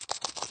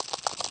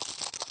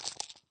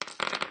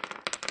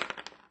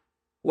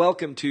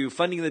Welcome to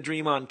Funding the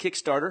Dream on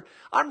Kickstarter.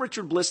 I'm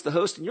Richard Bliss, the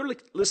host, and you're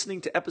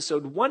listening to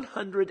episode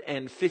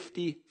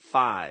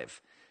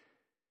 155.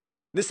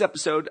 This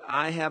episode,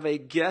 I have a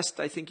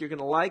guest I think you're going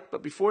to like,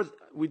 but before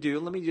we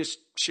do, let me just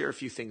share a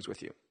few things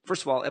with you.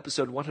 First of all,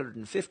 episode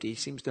 150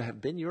 seems to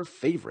have been your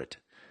favorite.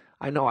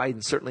 I know I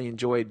certainly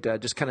enjoyed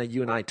just kind of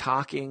you and I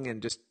talking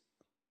and just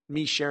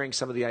me sharing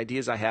some of the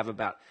ideas I have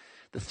about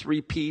the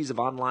 3 Ps of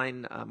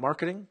online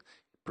marketing: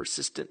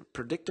 persistent,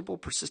 predictable,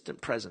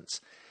 persistent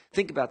presence.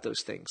 Think about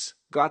those things.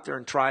 Go out there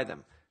and try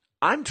them.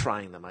 I'm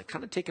trying them. I've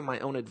kind of taken my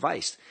own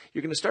advice.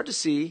 You're going to start to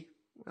see,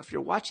 if you're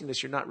watching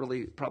this, you're not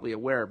really probably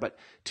aware, but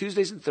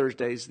Tuesdays and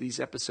Thursdays, these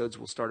episodes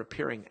will start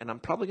appearing, and I'm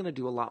probably going to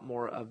do a lot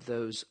more of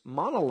those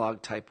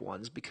monologue type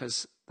ones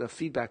because the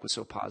feedback was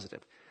so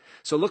positive.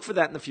 So look for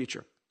that in the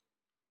future.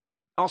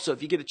 Also,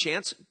 if you get a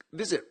chance,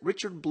 visit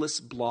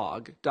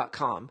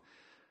richardblissblog.com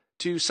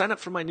to sign up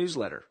for my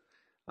newsletter.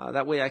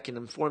 That way I can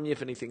inform you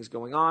if anything's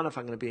going on, if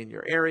I'm going to be in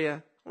your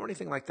area, or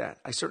anything like that.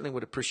 I certainly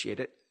would appreciate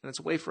it. And it's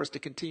a way for us to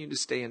continue to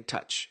stay in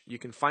touch. You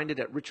can find it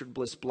at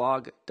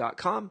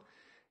richardblissblog.com.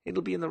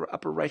 It'll be in the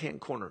upper right-hand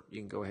corner. You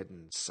can go ahead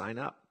and sign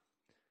up.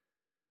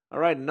 All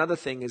right, another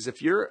thing is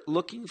if you're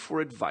looking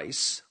for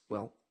advice,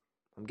 well,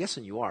 I'm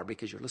guessing you are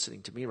because you're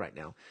listening to me right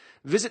now,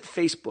 visit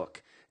Facebook.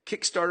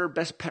 Kickstarter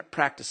Best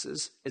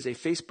Practices is a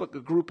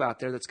Facebook group out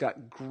there that's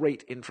got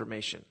great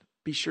information.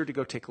 Be sure to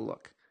go take a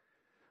look.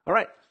 All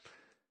right.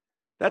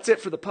 That's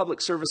it for the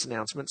public service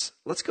announcements.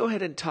 Let's go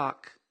ahead and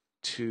talk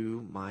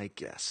to my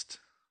guest.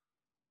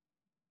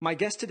 My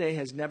guest today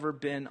has never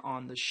been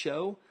on the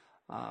show.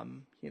 I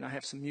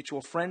have some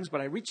mutual friends,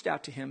 but I reached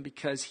out to him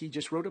because he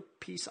just wrote a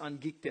piece on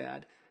Geek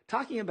Dad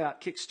talking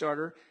about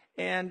Kickstarter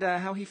and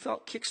how he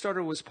felt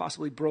Kickstarter was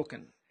possibly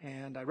broken.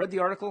 And I read the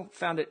article,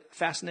 found it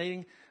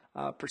fascinating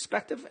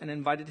perspective, and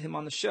invited him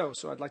on the show.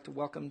 So I'd like to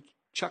welcome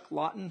Chuck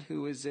Lawton,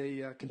 who is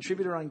a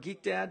contributor on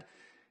Geek Dad.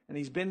 And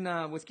he's been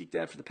with Geek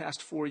Dad for the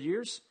past 4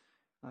 years,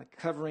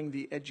 covering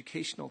the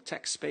educational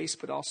tech space,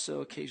 but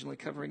also occasionally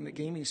covering the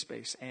gaming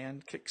space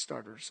and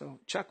Kickstarter. So,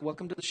 Chuck,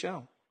 welcome to the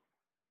show.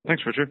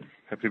 Thanks, Richard.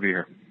 Happy to be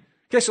here.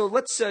 Okay, so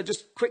let's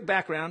just quick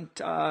background.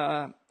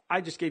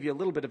 I just gave you a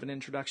little bit of an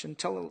introduction.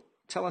 Tell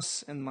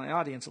us and my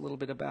audience a little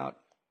bit about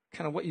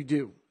kind of what you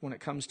do when it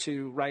comes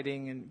to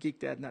writing and Geek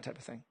Dad and that type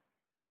of thing.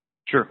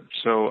 Sure.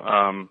 So,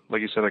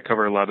 like you said, I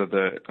cover a lot of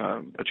the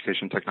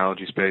education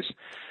technology space,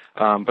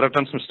 but I've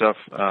done some stuff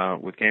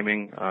with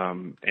gaming,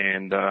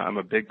 and I'm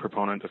a big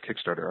proponent of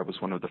Kickstarter. I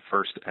was one of the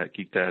first at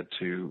Geek Dad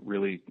to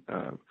really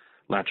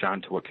latch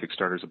on to what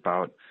Kickstarter is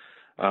about.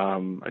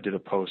 I did a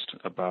post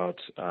about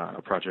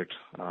a project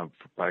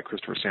by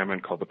Christopher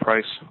Salmon called The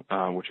Price,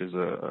 which is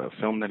a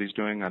film that he's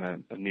doing on a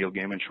Neil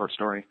Gaiman short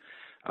story.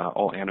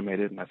 All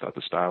animated, and I thought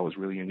the style was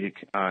really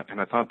unique.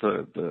 And I thought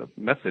the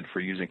method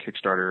for using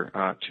Kickstarter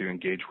to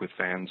engage with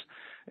fans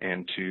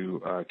and to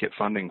get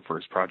funding for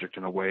his project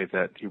in a way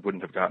that he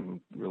wouldn't have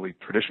gotten really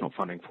traditional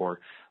funding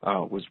for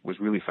was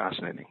really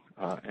fascinating.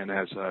 And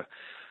as a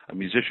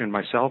musician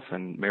myself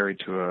and married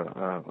to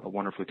a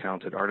wonderfully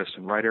talented artist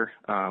and writer,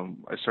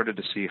 I started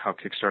to see how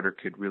Kickstarter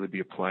could really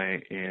be a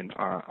play in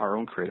our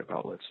own creative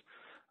outlets.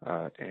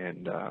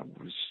 And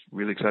was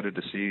really excited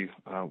to see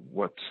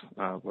what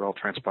all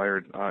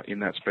transpired in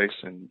that space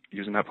and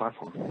using that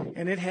platform.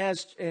 And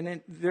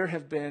there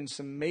have been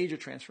some major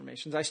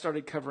transformations. I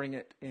started covering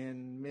it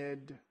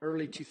in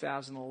early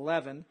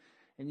 2011,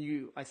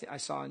 and I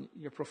saw in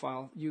your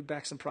profile you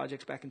backed some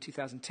projects back in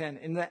 2010.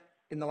 In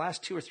the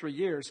last 2 or 3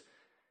 years,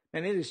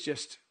 and it has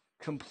just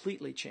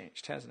completely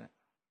changed, hasn't it?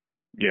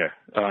 Yeah.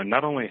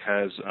 Not only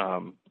has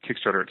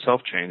Kickstarter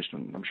itself changed,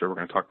 and I'm sure we're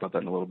going to talk about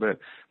that in a little bit,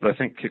 but I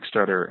think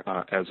Kickstarter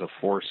as a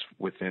force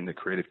within the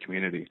creative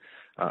community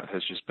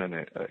has just been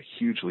a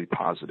hugely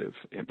positive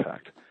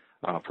impact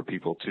for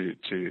people to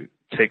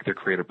take their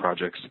creative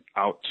projects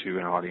out to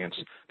an audience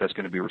that's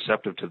going to be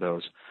receptive to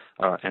those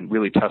and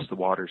really test the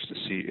waters to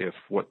see if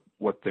what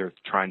they're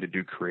trying to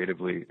do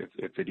creatively,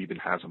 if it even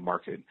has a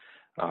market.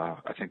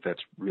 I think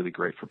that's really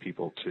great for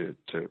people to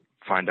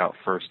find out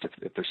first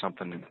if there's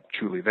something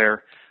truly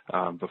there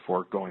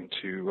before going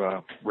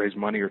to raise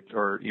money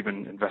or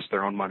even invest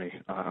their own money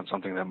on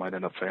something that might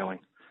end up failing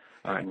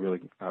and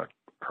really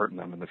hurting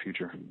them in the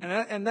future.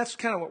 And that's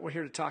kind of what we're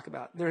here to talk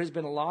about. There has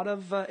been a lot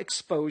of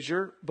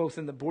exposure, both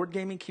in the board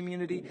gaming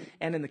community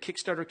and in the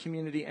Kickstarter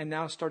community, and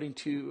now starting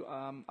to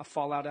a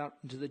fallout out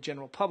into the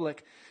general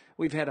public.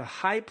 We've had a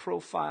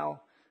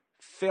high-profile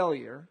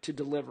failure to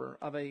deliver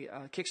of a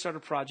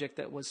Kickstarter project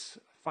that was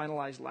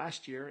finalized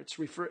last year.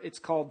 It's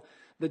called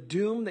The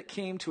Doom That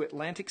Came to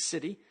Atlantic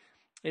City.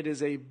 It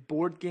is a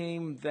board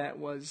game that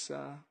was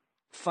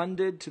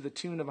funded to the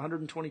tune of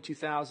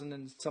 $122,000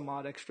 and some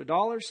odd extra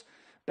dollars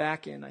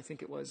back in, I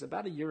think it was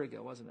about a year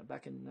ago, wasn't it?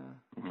 Back in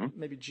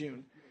maybe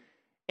June.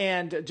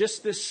 And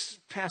just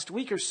this past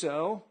week or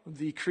so,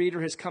 the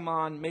creator has come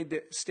on, made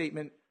the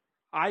statement,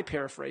 I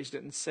paraphrased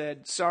it and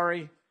said,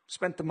 sorry,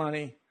 spent the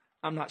money,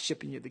 I'm not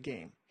shipping you the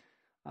game.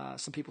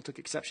 Some people took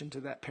exception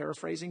to that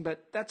paraphrasing,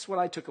 but that's what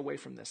I took away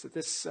from this,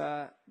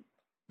 that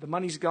the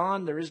money's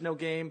gone, there is no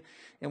game,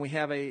 and we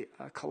have a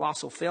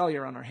colossal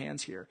failure on our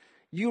hands here.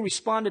 You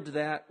responded to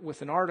that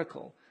with an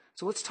article.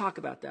 So let's talk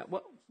about that.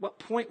 What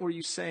point were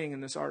you saying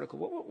in this article?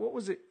 What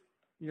was it,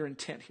 your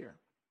intent here?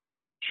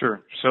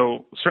 Sure.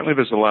 So certainly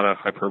there's a lot of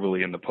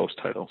hyperbole in the post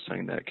title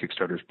saying that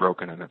Kickstarter's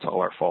broken and it's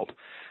all our fault.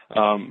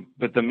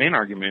 But the main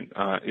argument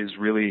is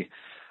really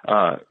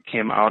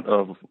came out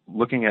of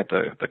looking at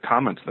the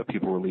comments that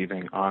people were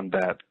leaving on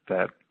that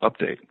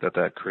update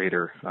that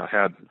creator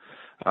had.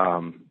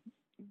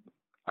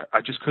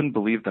 I just couldn't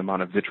believe the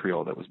amount of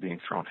vitriol that was being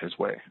thrown his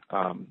way.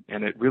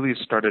 And it really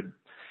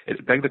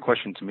it begged the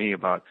question to me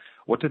about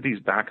what did these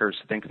backers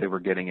think they were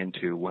getting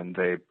into when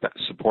they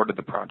supported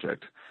the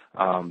project,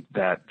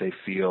 that they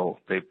feel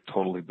they've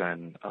totally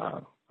been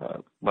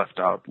left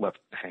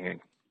hanging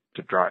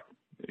to dry,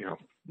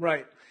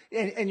 Right.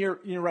 And you're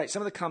right.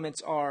 Some of the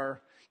comments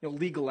are,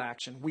 legal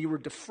action. We were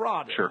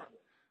defrauded. Sure.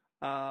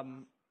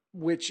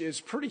 Which is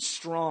pretty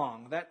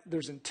strong. That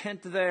there's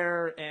intent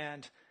there,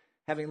 and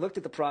having looked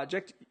at the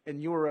project,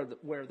 and you were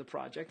aware of the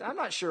project, I'm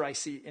not sure I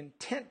see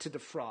intent to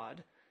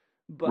defraud,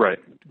 but right.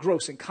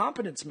 Gross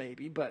incompetence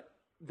maybe, but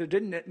there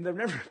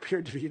never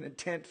appeared to be an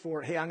intent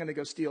for, hey, I'm going to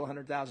go steal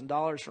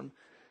 $100,000 from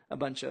a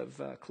bunch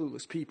of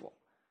clueless people.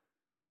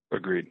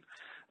 Agreed.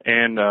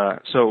 And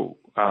so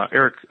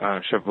Eric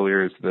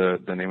Chevalier is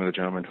the name of the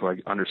gentleman who I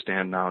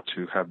understand now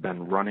to have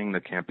been running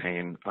the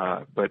campaign,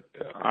 but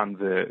on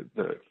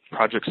the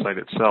project site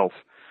itself,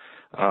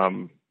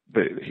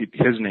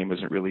 his name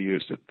isn't really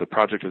used. The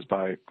project is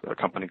by a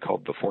company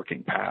called The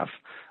Forking Path,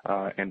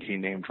 and he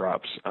name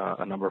drops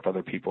a number of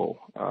other people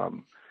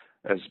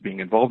as being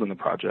involved in the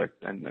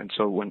project. And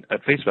so when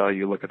at face value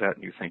you look at that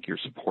and you think you're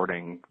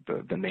supporting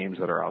the names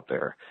that are out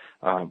there,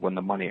 when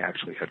the money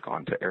actually had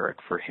gone to Eric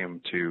for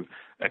him to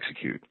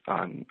execute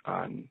on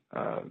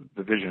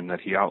the vision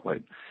that he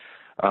outlined.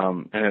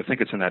 And I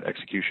think it's in that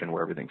execution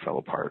where everything fell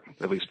apart,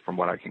 at least from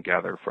what I can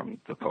gather from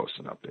the posts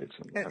and updates.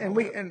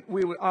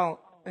 I'll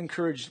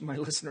encourage my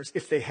listeners,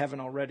 if they haven't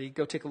already,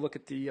 go take a look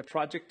at the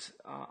project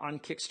on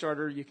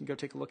Kickstarter. You can go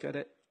take a look at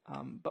it.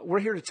 But we're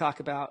here to talk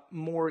about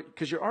more,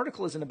 because your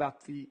article isn't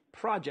about the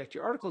project.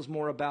 Your article is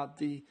more about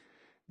the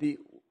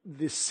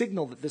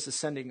signal that this is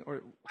sending,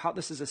 or how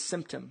this is a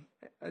symptom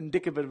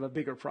indicative of a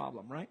bigger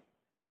problem, right?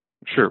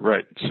 Sure,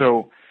 right.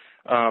 So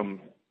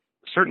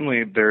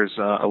certainly there's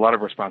a lot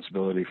of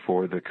responsibility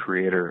for the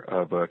creator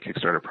of a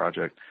Kickstarter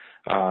project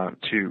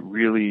to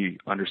really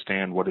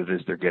understand what it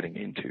is they're getting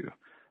into.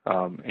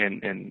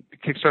 And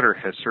Kickstarter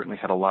has certainly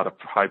had a lot of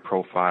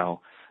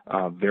high-profile,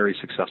 very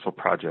successful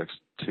projects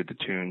to the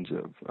tunes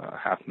of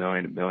 $500,000,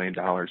 $1 million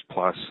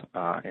plus,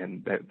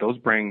 and those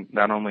bring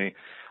not only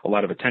a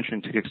lot of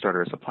attention to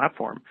Kickstarter as a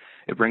platform,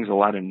 it brings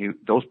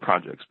those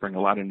projects bring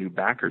a lot of new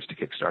backers to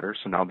Kickstarter,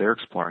 so now they're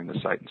exploring the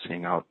site and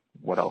seeing out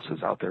what else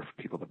is out there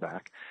for people to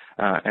back.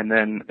 And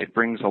then it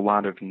brings a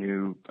lot of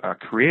new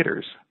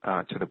creators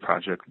to the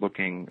project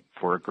looking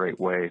for a great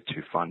way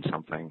to fund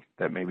something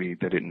that maybe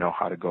they didn't know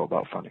how to go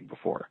about funding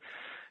before.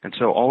 And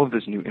so all of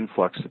this new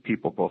influx of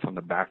people, both on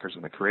the backers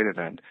and the creative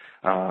end,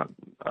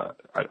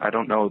 I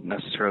don't know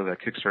necessarily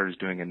that Kickstarter is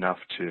doing enough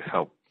to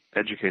help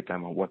educate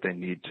them on what they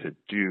need to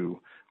do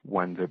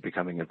when they're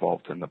becoming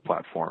involved in the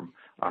platform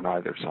on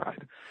either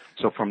side.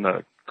 So from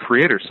the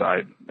creator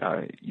side,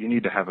 you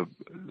need to have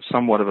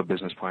somewhat of a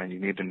business plan.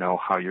 You need to know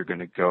how you're going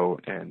to go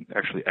and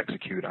actually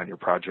execute on your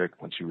project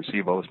once you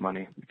receive all this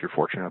money, if you're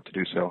fortunate enough to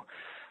do so.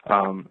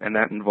 And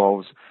that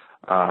involves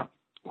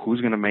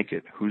who's going to make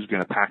it, who's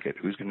going to pack it,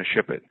 who's going to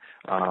ship it,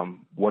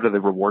 what are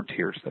the reward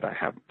tiers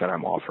that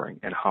I'm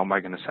offering, and how am I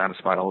going to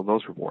satisfy all of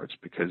those rewards?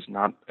 Because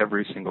not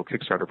every single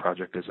Kickstarter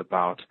project is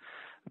about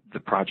the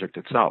project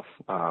itself.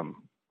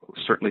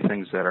 Certainly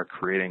things that are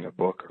creating a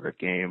book or a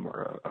game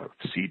or a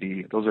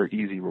CD, those are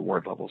easy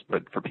reward levels.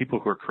 But for people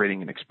who are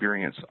creating an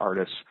experience,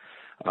 artists,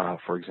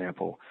 for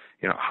example,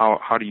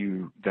 how do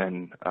you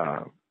then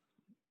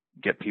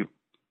get people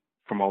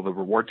from all the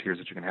reward tiers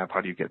that you can have?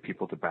 How do you get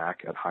people to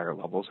back at higher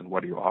levels, and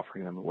what are you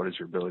offering them, and what is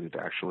your ability to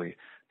actually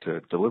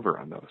to deliver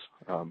on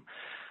those?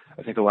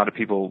 I think a lot of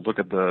people look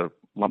at the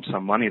lump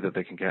sum money that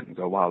they can get and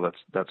go, wow,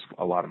 that's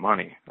a lot of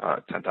money.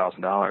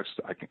 $10,000,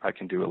 I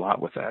can do a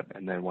lot with that.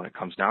 And then when it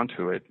comes down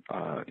to it,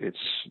 it's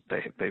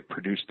they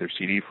produced their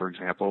CD, for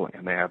example,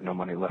 and they have no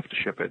money left to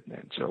ship it.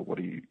 And so what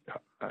do you?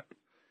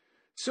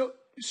 So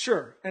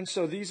sure. And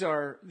so these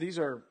are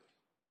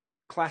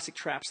classic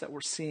traps that we're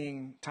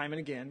seeing time and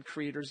again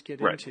creators get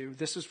right. into.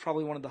 This is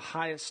probably one of the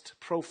highest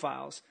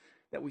profiles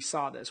that we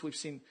saw this. We've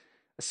seen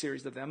a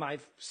series of them.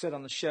 I've said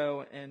on the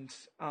show and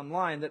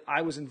online that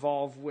I was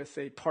involved with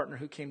a partner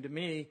who came to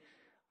me,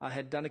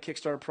 had done a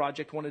Kickstarter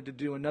project, wanted to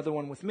do another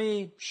one with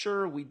me.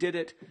 Sure, we did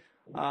it.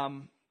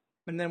 And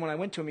then when I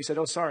went to him, he said,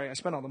 oh, sorry, I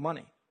spent all the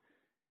money.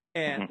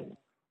 And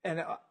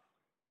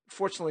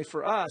fortunately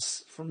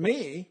for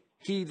me,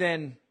 he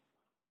then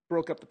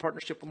broke up the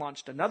partnership and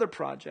launched another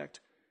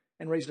project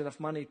and raised enough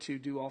money to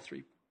do all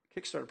three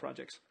Kickstarter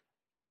projects.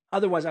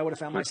 Otherwise, I would have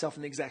found myself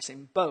in the exact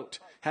same boat,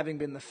 having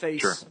been the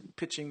face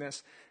pitching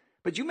this.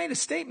 But you made a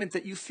statement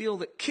that you feel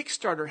that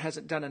Kickstarter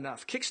hasn't done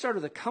enough.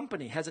 Kickstarter, the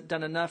company, hasn't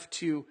done enough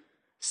to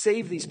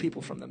save these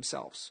people from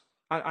themselves.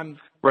 I'm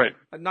right.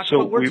 not to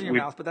put words in your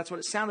mouth, but that's what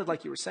it sounded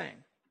like you were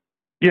saying.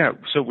 Yeah,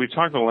 so we've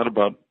talked a lot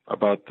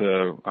about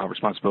the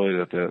responsibility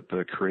that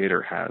the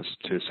creator has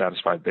to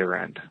satisfy their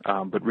end,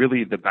 but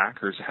really the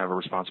backers have a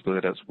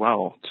responsibility as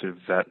well to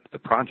vet the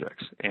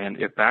projects.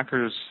 And if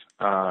backers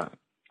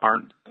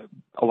aren't,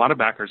 a lot of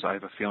backers, I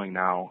have a feeling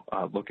now,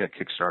 look at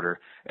Kickstarter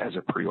as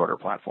a pre-order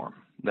platform.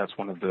 That's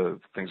one of the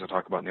things I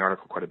talk about in the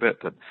article quite a bit.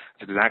 That's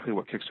exactly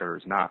what Kickstarter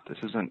is not. This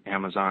isn't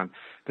Amazon.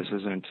 This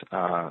isn't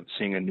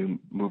seeing a new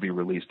movie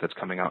release that's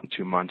coming out in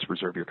 2 months.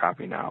 Reserve your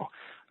copy now.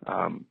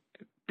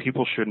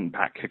 People shouldn't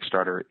back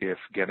Kickstarter if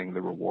getting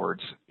the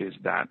rewards is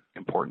that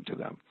important to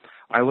them.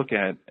 I look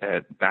at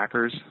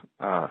backers.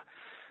 I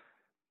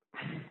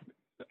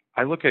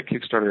look at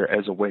Kickstarter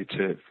as a way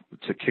to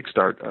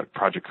kickstart a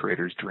project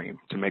creator's dream,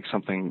 to make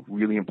something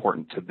really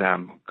important to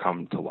them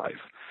come to life.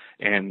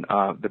 And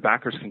the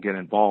backers can get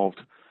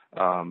involved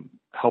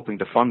helping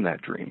to fund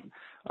that dream.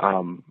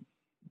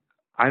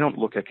 I don't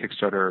look at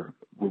Kickstarter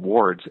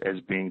rewards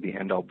as being the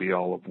end-all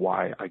be-all of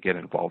why I get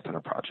involved in a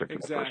project in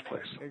the first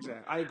place.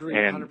 Exactly. I agree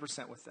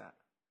 100% with that.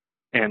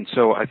 And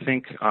so I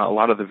think a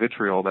lot of the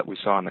vitriol that we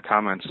saw in the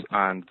comments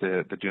on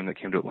the Dune that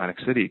came to Atlantic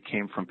City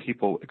came from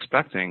people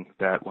expecting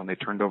that when they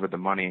turned over the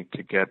money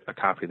to get a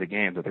copy of the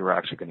game, that they were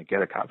actually going to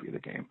get a copy of the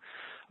game.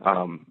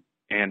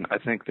 And I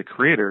think the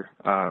creator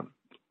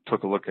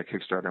took a look at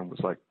Kickstarter and was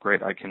like,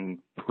 great, I can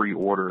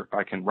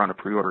run a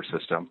pre-order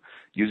system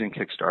using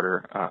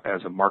Kickstarter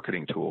as a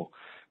marketing tool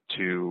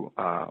to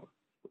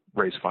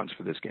raise funds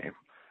for this game.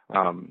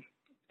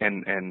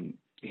 And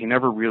he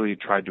never really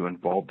tried to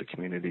involve the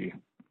community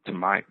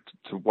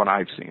to what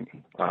I've seen.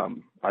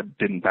 I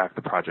didn't back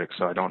the project,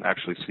 so I don't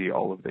actually see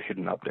all of the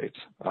hidden updates.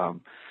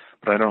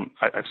 But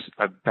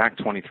I've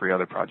backed 23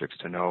 other projects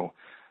to know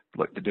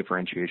like the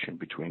differentiation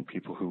between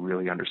people who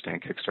really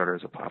understand Kickstarter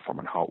as a platform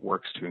and how it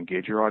works to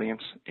engage your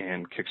audience,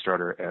 and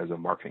Kickstarter as a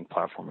marketing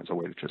platform as a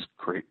way to just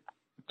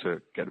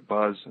to get a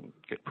buzz and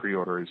get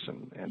pre-orders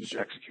and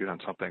Sure. execute on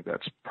something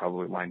that's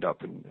probably lined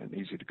up and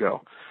easy to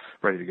go,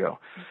 ready to go.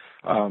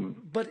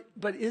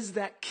 But is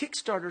that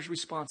Kickstarter's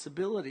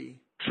responsibility?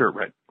 Sure,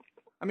 right.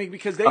 I mean,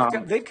 because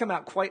they've come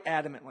out quite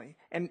adamantly,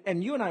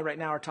 and you and I right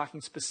now are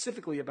talking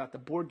specifically about the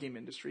board game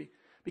industry,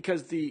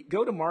 because the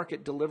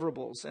go-to-market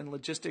deliverables and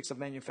logistics of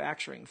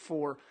manufacturing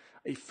for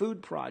a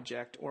food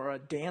project or a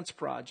dance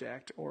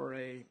project or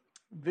a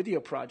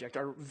video project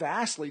are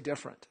vastly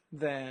different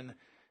than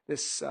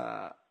this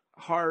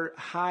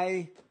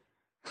high-cost,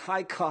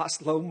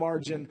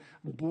 low-margin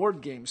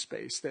board game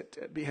space that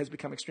has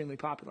become extremely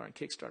popular on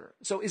Kickstarter.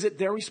 So is it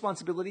their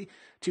responsibility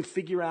to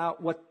figure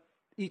out what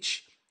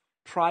each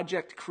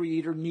project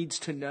creator needs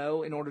to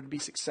know in order to be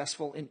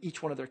successful in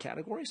each one of their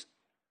categories?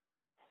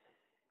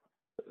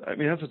 I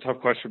mean, that's a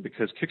tough question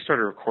because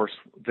Kickstarter, of course,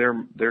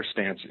 their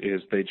stance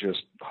is they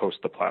just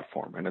host the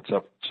platform, and it's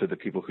up to the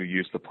people who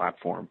use the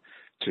platform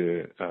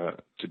to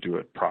do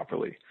it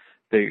properly.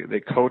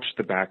 They coach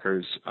the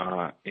backers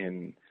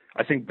in,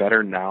 I think,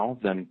 better now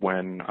than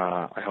when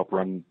I helped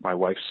run my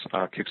wife's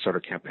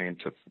Kickstarter campaign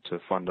to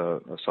fund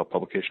a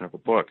self-publication of a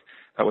book.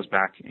 That was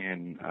back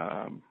in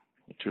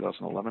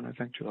 2011, I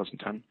think,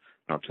 2010.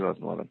 No,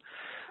 2011.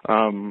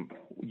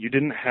 You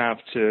didn't have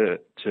to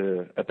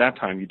at that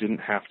time. You didn't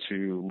have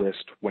to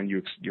list when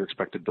your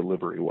expected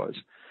delivery was.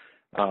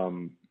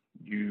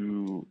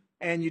 You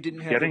didn't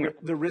have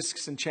the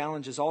risks and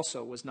challenges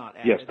also was not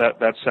added. Yes,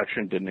 that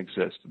section didn't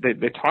exist.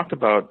 They talked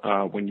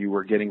about when you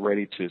were getting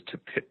ready to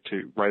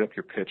write up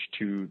your pitch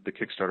to the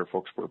Kickstarter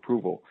folks for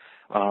approval.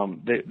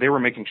 They were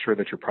making sure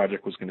that your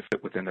project was going to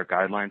fit within their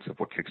guidelines of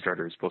what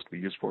Kickstarter is supposed to be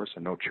used for, so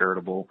no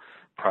charitable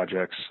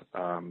projects,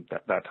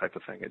 that type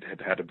of thing. It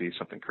had to be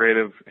something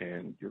creative,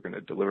 and you're going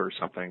to deliver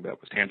something that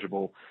was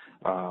tangible,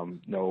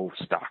 no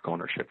stock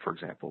ownership, for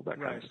example, that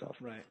kind of stuff.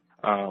 Right.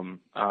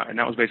 And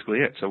that was basically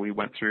it. So we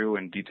went through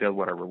and detailed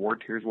what our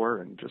reward tiers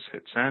were and just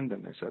hit send,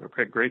 and they said,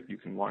 okay, great, you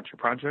can launch your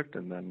project.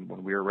 And then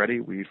when we were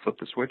ready, we flipped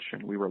the switch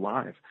and we were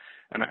live.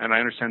 And I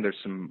understand there's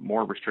some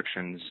more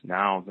restrictions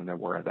now than there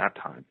were at that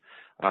time.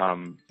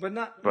 But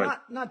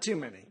not too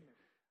many.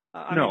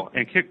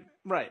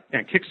 Right.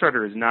 And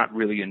Kickstarter is not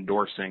really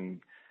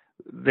endorsing.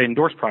 They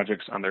endorse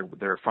projects on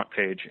their front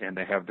page, and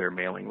they have their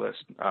mailing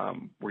list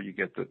where you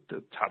get the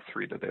top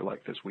 3 that they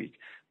like this week.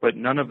 But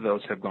none of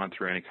those have gone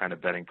through any kind of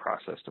vetting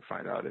process to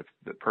find out if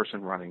the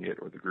person running it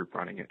or the group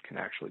running it can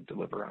actually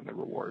deliver on the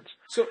rewards.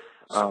 So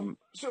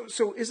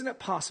isn't it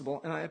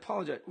possible, and I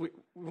apologize, we've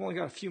only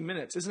got a few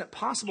minutes, isn't it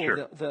possible,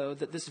 Sure. though,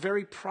 that this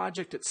very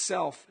project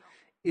itself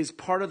is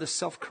part of the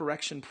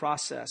self-correction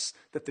process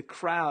that the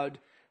crowd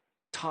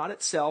taught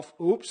itself,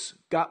 oops,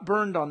 got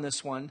burned on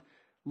this one,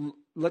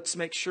 let's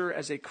make sure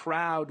as a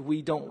crowd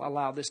we don't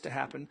allow this to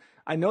happen.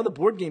 I know the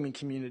board gaming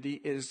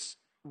community is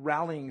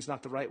rallying is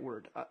not the right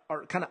word,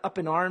 are kind of up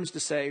in arms to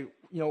say,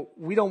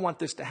 we don't want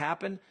this to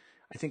happen.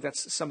 I think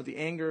that's some of the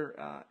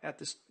anger at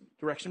this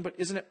direction. But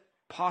isn't it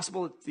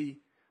possible that the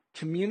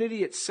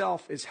community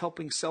itself is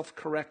helping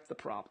self-correct the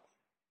problem?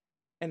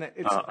 And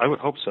I would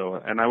hope so,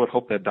 and I would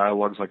hope that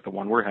dialogues like the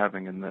one we're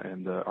having in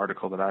the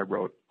article that I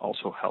wrote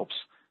also helps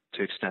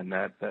to extend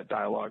that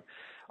dialogue.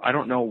 I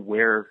don't know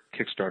where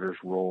Kickstarter's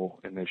role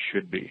in this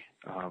should be,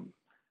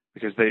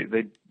 because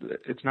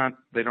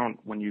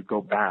when you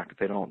go back,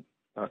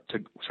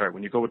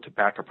 when you go to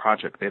back a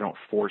project, they don't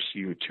force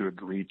you to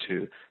agree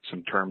to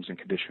some terms and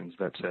conditions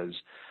that says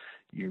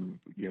you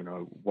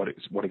know what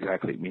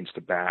exactly it means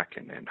to back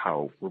and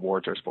how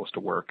rewards are supposed to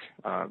work.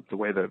 The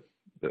way that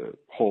the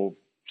whole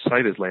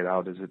site is laid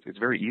out is it's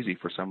very easy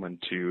for someone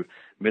to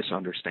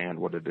misunderstand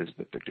what it is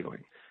that they're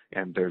doing.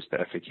 And there's the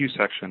FAQ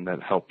section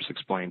that helps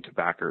explain to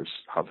backers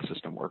how the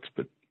system works,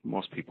 but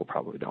most people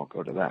probably don't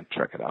go to that and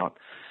check it out.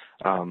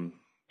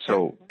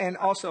 And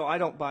also, I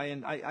don't buy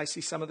in. I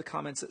see some of the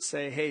comments that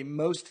say, hey,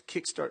 most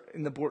Kickstarter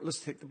in the board,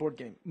 let's take the board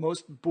game.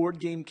 Most board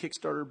game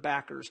Kickstarter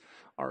backers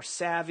are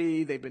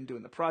savvy. They've been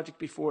doing the project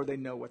before. They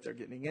know what they're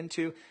getting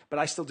into. But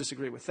I still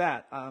disagree with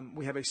that.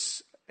 We have a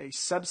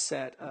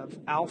subset of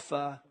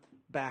alpha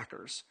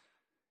backers.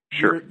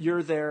 Sure.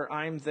 You're there.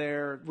 I'm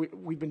there.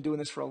 We've been doing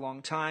this for a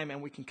long time,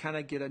 and we can kind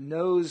of get a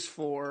nose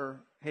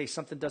for, hey,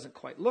 something doesn't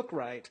quite look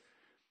right.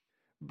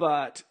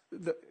 But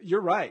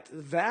you're right.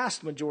 The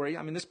vast majority,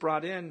 I mean, this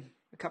brought in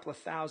a couple of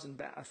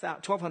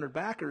 1,200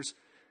 backers.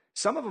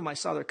 Some of them, I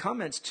saw their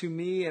comments to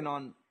me and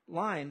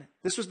online.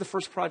 This was the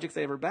first project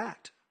they ever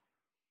backed.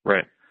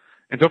 Right.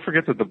 And don't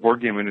forget that the board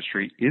game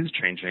industry is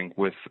changing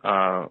with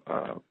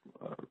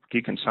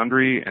Geek and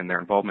Sundry and their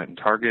involvement in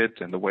Target,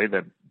 and the way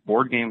that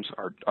board games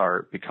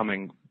are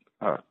becoming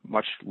a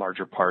much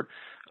larger part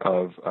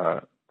of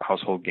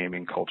household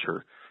gaming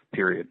culture,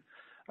 period.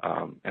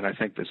 And I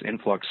think this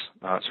influx,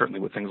 certainly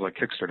with things like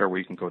Kickstarter, where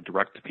you can go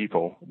direct to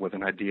people with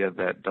an idea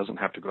that doesn't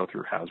have to go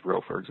through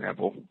Hasbro, for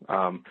example,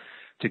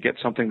 to get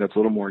something that's a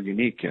little more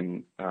unique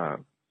and a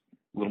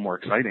little more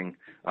exciting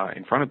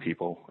in front of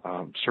people,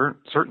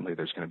 certainly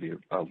there's going to be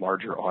a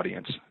larger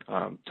audience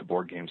to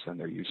board games than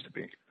there used to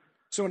be.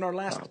 So in our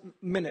last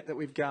minute that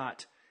we've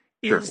got,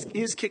 sure.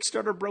 is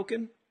Kickstarter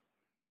broken?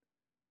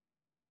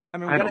 I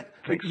mean, I don't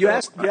think you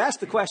so. asked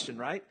the question,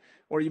 right?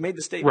 Or you made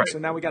the statement, Right. So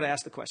now we got to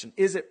ask the question: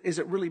 Is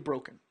it really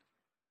broken?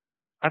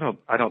 I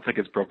don't think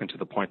it's broken to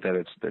the point that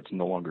it's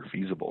no longer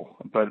feasible.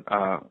 But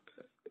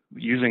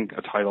using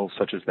a title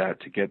such as that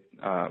to get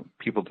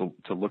people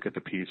to look at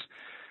the piece,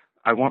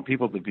 I want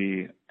people to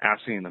be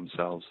asking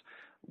themselves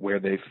where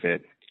they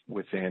fit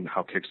within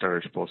how Kickstarter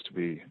is supposed to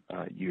be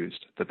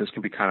used. That this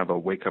can be kind of a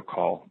wake-up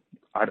call.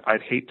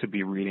 I'd hate to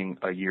be reading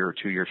a year or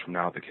 2 years from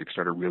now that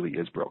Kickstarter really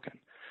is broken.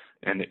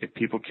 And if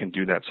people can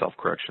do that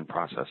self-correction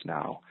process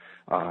now,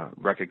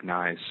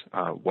 recognize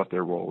what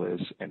their role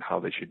is and how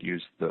they should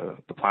use the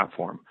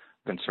platform,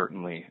 then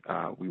certainly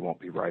we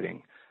won't be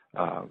writing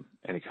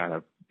any kind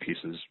of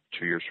pieces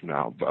 2 years from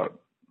now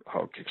about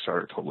how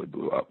Kickstarter totally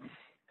blew up.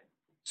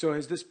 So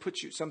has this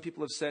put you? Some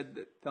people have said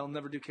that they'll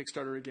never do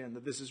Kickstarter again.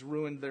 That this has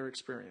ruined their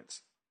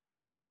experience.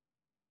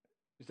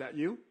 Is that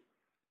you?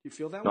 You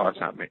feel that way? No, it's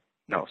not me.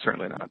 No,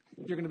 certainly not.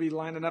 You're going to be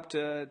lining up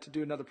to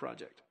do another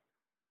project.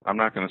 I'm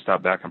not going to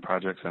stop back on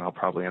projects, and I'll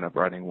probably end up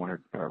running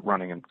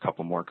a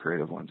couple more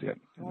creative ones yet.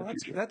 Well,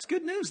 that's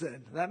good news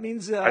then. That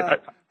means I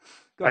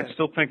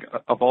still think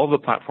of all the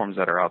platforms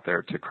that are out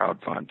there to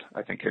crowdfund,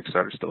 I think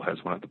Kickstarter still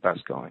has one of the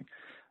best going.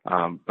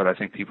 But I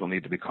think people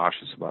need to be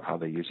cautious about how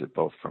they use it,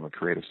 both from a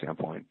creative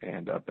standpoint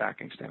and a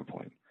backing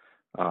standpoint.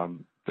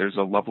 There's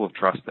a level of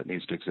trust that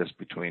needs to exist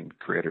between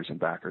creators and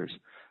backers,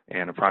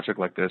 and a project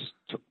like this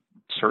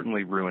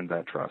certainly ruined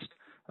that trust.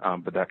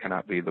 But that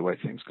cannot be the way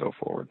things go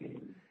forward.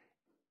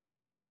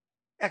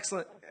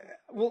 Excellent.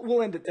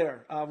 We'll end it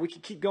there. We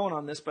could keep going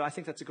on this, but I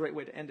think that's a great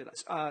way to end it.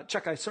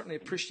 Chuck, I certainly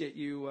appreciate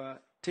you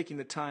taking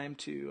the time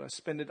to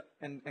spend it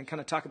and kind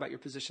of talk about your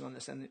position on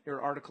this and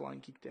your article on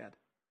Geek Dad.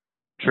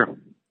 Sure.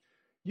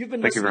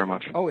 Thank you very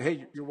much. Oh,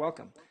 hey, you're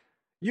welcome.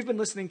 You've been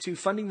listening to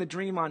Funding the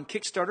Dream on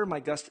Kickstarter. My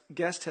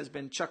guest has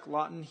been Chuck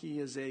Lawton. He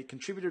is a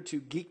contributor to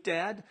Geek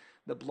Dad,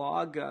 the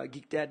blog,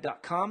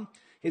 geekdad.com.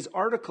 His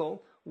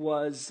article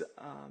was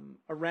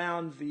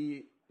around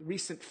the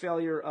recent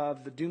failure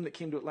of the Doom that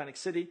came to Atlantic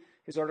City.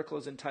 His article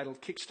is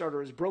entitled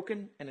Kickstarter is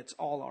Broken and It's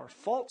All Our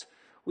Fault.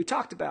 We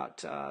talked about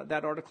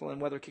that article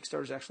and whether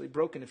Kickstarter is actually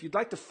broken. If you'd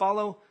like to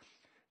follow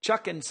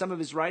Chuck and some of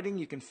his writing,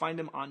 you can find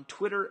him on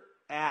Twitter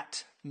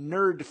at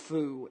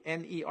Nerdfoo,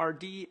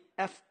 NERDFOO,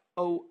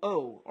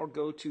 or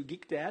go to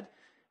Geek Dad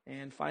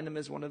and find him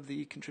as one of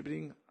the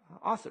contributing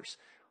authors.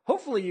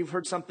 Hopefully you've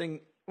heard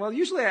something, well,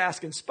 usually I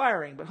ask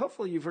inspiring, but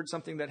hopefully you've heard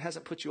something that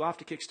hasn't put you off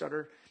to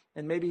Kickstarter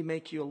and maybe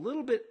make you a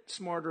little bit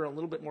smarter, a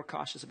little bit more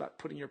cautious about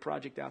putting your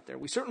project out there.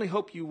 We certainly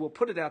hope you will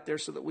put it out there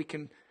so that we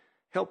can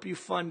help you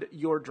fund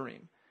your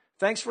dream.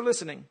 Thanks for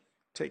listening.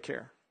 Take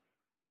care.